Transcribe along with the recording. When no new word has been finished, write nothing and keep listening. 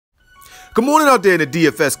Good morning out there in the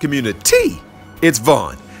DFS community. It's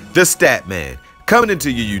Vaughn, the Stat Man, coming into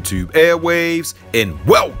your YouTube airwaves, and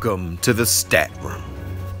welcome to the Stat Room.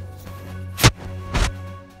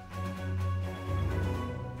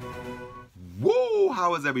 Woo!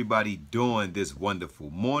 How is everybody doing this wonderful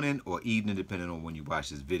morning or evening, depending on when you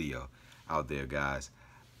watch this video out there, guys?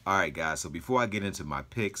 All right, guys, so before I get into my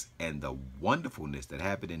picks and the wonderfulness that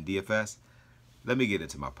happened in DFS, let me get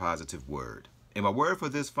into my positive word. And my word for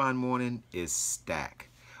this fine morning is stack.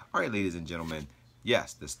 All right, ladies and gentlemen,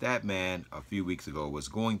 yes, the Stat Man a few weeks ago was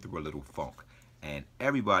going through a little funk. And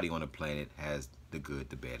everybody on the planet has the good,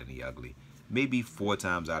 the bad, and the ugly. Maybe 4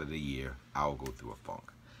 times out of the year, I'll go through a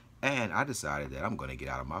funk. And I decided that I'm going to get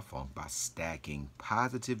out of my funk by stacking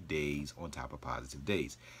positive days on top of positive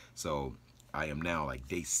days. So I am now like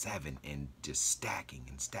day 7 and just stacking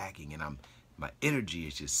and stacking, and my energy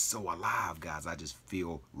is just so alive, guys. I just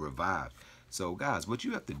feel revived. So guys, what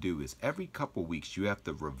you have to do is every couple weeks you have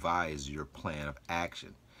to revise your plan of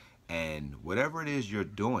action, and whatever it is you're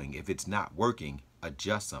doing, if it's not working,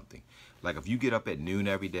 adjust something. Like if you get up at noon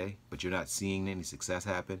every day but you're not seeing any success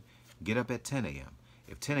happen, get up at 10 a.m.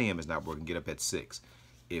 If 10 a.m. is not working, get up at 6.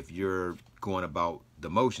 If you're going about the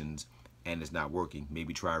motions and it's not working,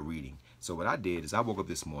 maybe try reading. So what I did is I woke up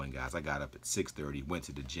this morning, guys. I got up at 6:30, went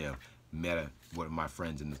to the gym, met one of my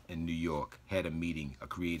friends in New York, had a meeting, a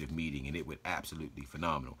creative meeting, and it went absolutely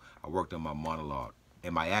phenomenal. I worked on my monologue.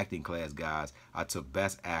 In my acting class, guys, I took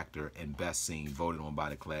Best Actor and Best Scene, voted on by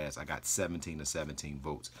the class. I got 17 to 17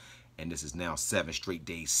 votes. And this is now 7 straight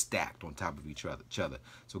days stacked on top of each other.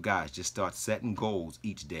 So guys, just start setting goals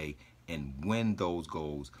each day and win those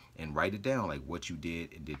goals and write it down, like what you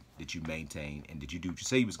did and did you maintain, and did you do what you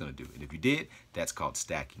say you was going to do. And if you did, that's called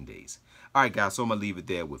stacking days. All right, guys, so I'm going to leave it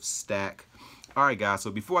there with stack. All right, guys,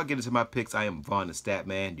 so before I get into my picks, I am Vaughn the Stat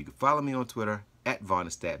Man. You can follow me on Twitter at Vaughn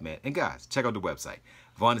the Stat Man. And guys, check out the website,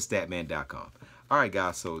 vaughnthestatman.com. All right,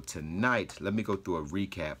 guys, so tonight, let me go through a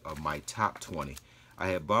recap of my top 20. I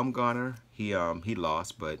had Bumgarner. He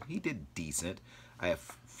lost, but he did decent. I have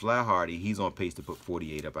Fly Hardy. He's on pace to put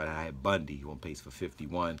 48 up. And I had Bundy on pace for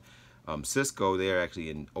 51. Cisco, they're actually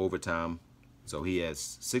in overtime, so he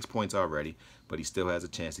has 6 points already, but he still has a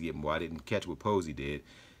chance to get more. I didn't catch what Posey did.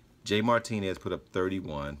 Jay Martinez put up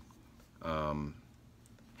 31.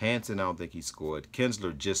 Hansen, I don't think he scored.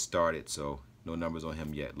 Kinsler just started, so no numbers on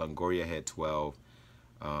him yet. Longoria had 12.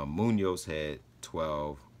 Munoz had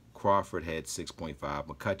 12. Crawford had 6.5.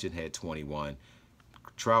 McCutcheon had 21.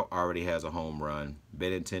 Trout already has a home run.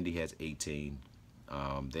 Benintendi has 18.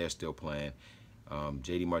 They're still playing.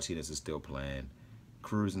 J.D. Martinez is still playing.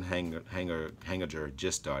 Cruz and Hangerger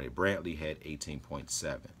just started. Brantley had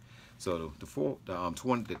 18.7. So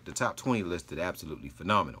the top 20 listed absolutely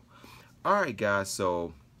phenomenal. All right, guys.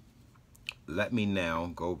 So let me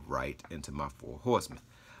now go right into my 4 horsemen.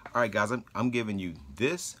 All right, guys, I'm giving you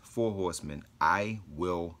this 4 horsemen. I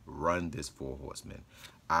will run this 4 horsemen.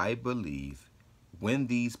 I believe when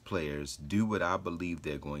these players do what I believe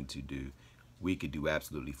they're going to do, we could do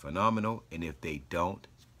absolutely phenomenal. And if they don't,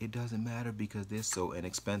 it doesn't matter because they're so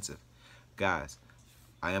inexpensive. Guys,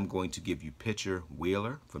 I am going to give you pitcher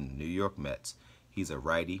Wheeler from the New York Mets. He's a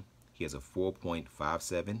righty. He has a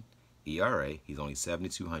 4.57 ERA. He's only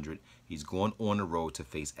 7,200. He's going on the road to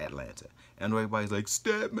face Atlanta. I know everybody's like,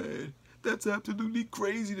 Stat Man, that's absolutely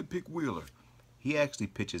crazy to pick Wheeler. He actually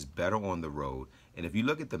pitches better on the road. And if you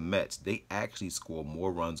look at the Mets, they actually score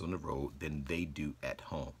more runs on the road than they do at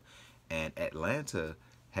home. And Atlanta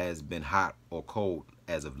has been hot or cold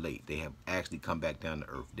as of late. They have actually come back down to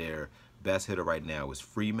earth. Their best hitter right now is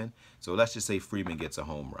Freeman. So let's just say Freeman gets a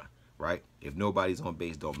home run, right? If nobody's on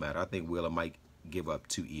base, don't matter. I think Wheeler might give up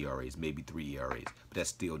 2 ERAs, maybe 3 ERAs, but that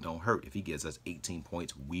still don't hurt. If he gives us 18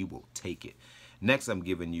 points, we will take it. Next, I'm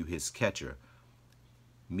giving you his catcher,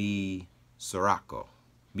 Misirako.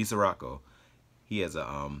 He has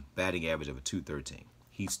a batting average of a 213.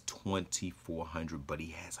 He's 2,400, but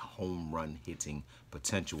he has home run hitting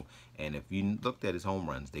potential. And if you looked at his home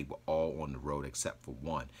runs, they were all on the road except for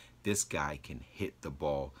one. This guy can hit the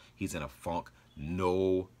ball. He's in a funk.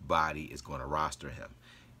 Nobody is going to roster him.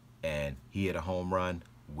 And he hit a home run,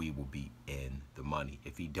 we will be in the money.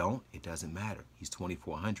 If he don't, it doesn't matter. He's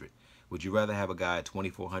 2,400. Would you rather have a guy at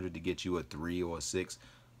 2,400 to get you a 3 or a 6,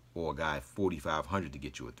 or a guy at 4,500 to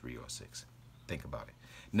get you a 3 or a 6? Think about it.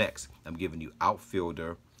 Next, I'm giving you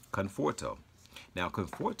outfielder Conforto. Now,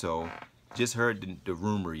 Conforto just heard the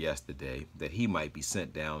rumor yesterday that he might be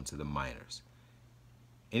sent down to the minors.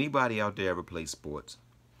 Anybody out there ever play sports?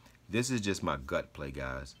 This is just my gut play,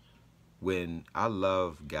 guys. when I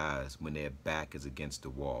love guys when their back is against the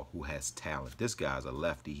wall who has talent. This guy's a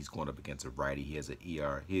lefty. He's going up against a righty. He has an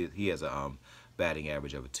ER. He has a batting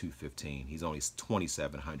average of a 215. He's only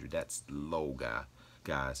 2,700. That's low,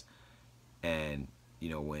 guys. And you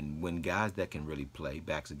know, when guys that can really play,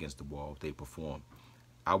 backs against the wall, they perform.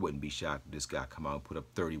 I wouldn't be shocked if this guy come out and put up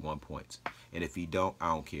 31 points. And if he don't, I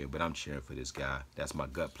don't care. But I'm cheering for this guy. That's my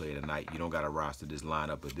gut play tonight. You don't got to roster this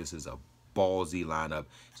lineup, but this is a ballsy lineup.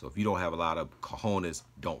 So if you don't have a lot of cojones,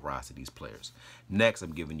 don't roster these players. Next,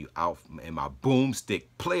 I'm giving you out, and my boomstick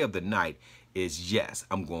play of the night is, yes,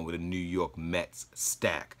 I'm going with a New York Mets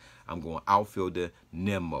stack. I'm going outfielder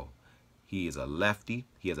Nemo. He is a lefty.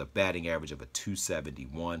 He has a batting average of a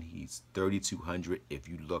 271. He's 3,200. If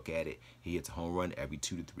you look at it, he hits a home run every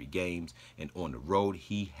 2 to 3 games. And on the road,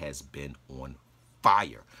 he has been on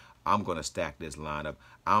fire. I'm going to stack this lineup.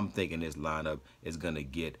 I'm thinking this lineup is going to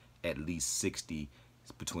get at least 60,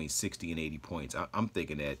 between 60 and 80 points. I'm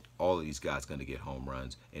thinking that all of these guys are going to get home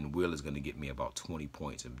runs, and Will is going to get me about 20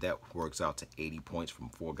 points. If that works out to 80 points from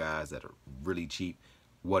 4 guys that are really cheap,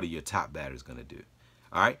 what are your top batters going to do?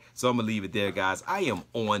 All right, so I'm going to leave it there, guys. I am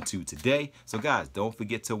on to today. So, guys, don't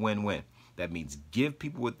forget to win-win. That means give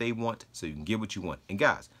people what they want so you can get what you want. And,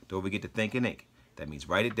 guys, don't forget to think and ink. That means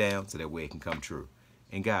write it down so that way it can come true.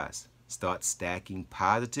 And, guys, start stacking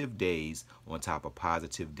positive days on top of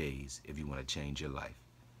positive days if you want to change your life.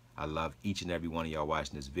 I love each and every one of y'all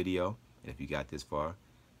watching this video. And if you got this far,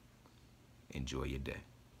 enjoy your day.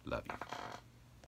 Love you.